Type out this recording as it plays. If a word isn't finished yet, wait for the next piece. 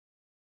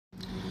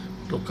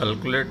To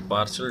calculate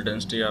partial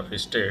density of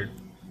state,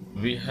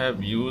 we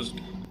have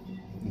used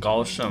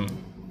GaussSum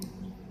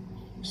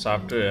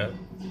software.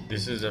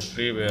 This is a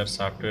freeware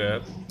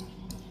software.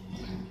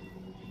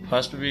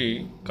 First,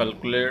 we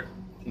calculate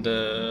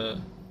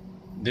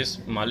this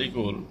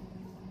molecule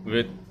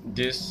with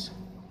this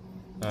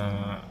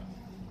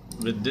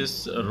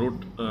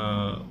root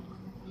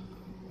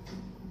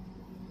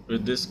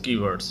with this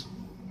keywords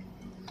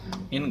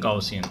in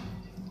Gaussian.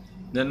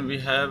 Then we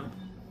have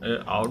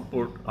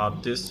output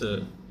of this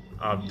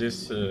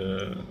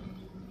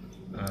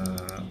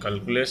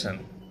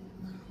calculation.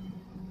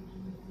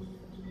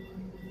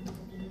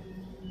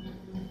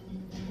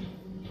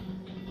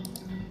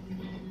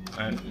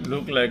 And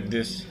look like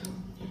this.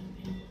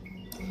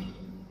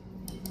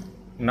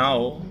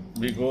 Now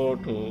we go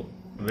to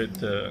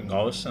with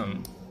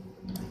GaussSum,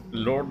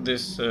 load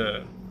this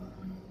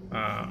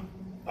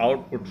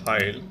output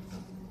file.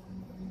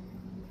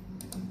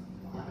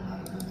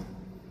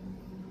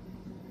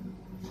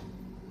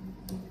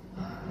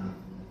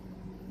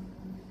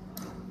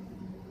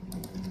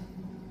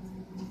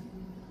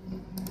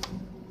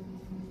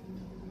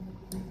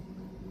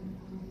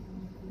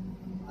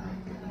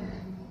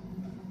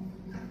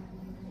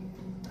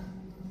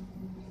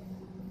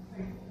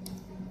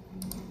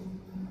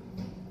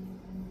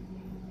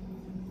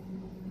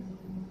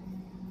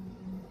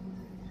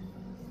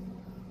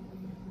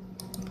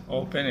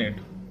 Open it.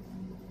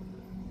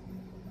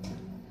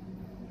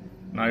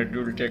 Now it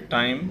will take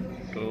time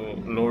to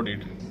load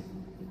it.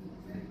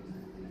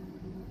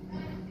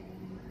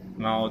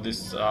 Now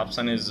this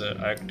option is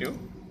active.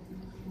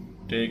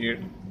 Take it.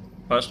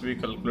 First we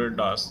calculate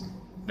DOS,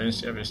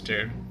 density of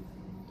state.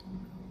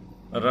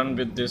 Run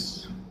with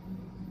this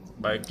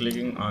by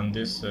clicking on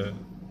this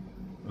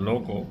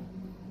logo.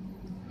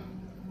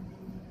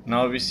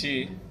 Now we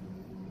see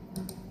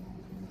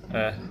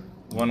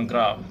one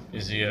graph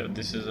is here.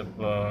 This is a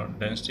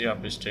density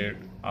of state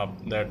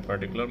of that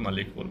particular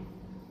molecule.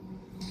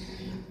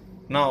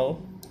 Now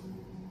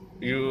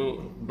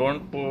you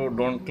don't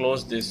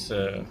close this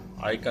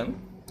icon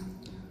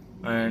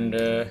and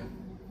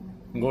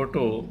go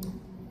to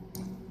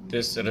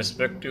this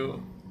respective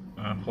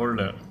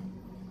folder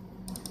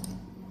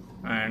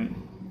and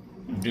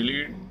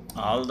delete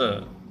all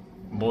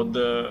both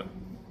the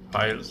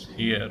files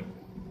here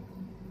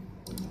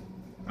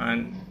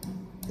and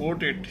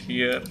put it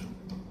here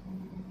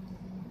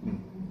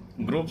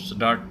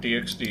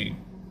groups.txt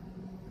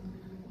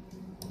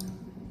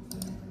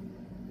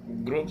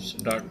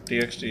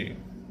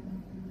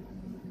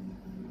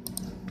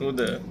to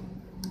the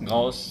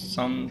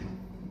GaussSum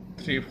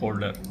 3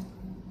 folder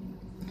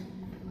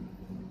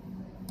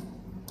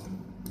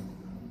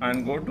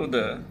and go to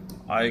the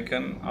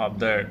icon of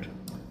that.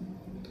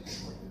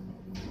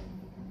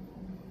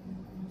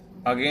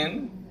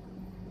 Again,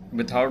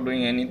 without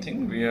doing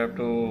anything, we have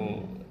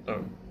to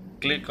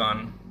click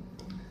on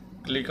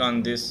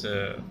this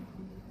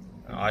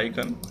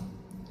icon.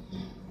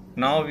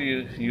 Now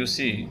you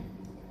see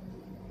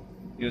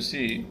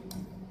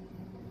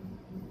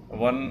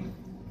one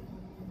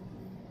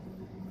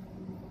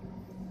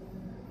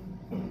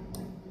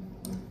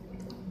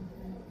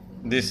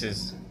this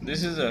is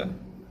a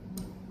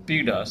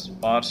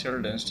PDOS,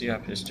 partial density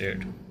of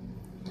state.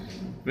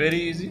 Very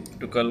easy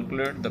to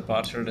calculate the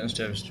partial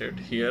density of state.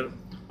 Here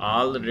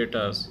all the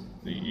data,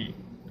 the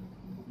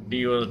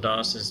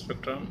PDOS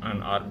spectrum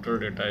and orbital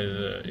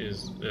data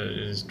is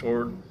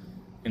stored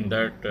in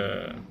that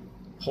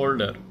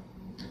folder,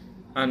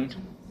 and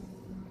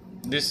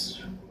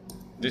this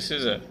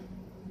is a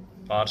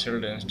partial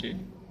density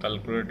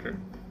calculated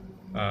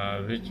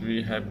which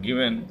we have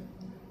given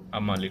a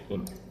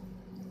molecule.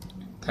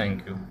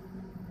 Thank you.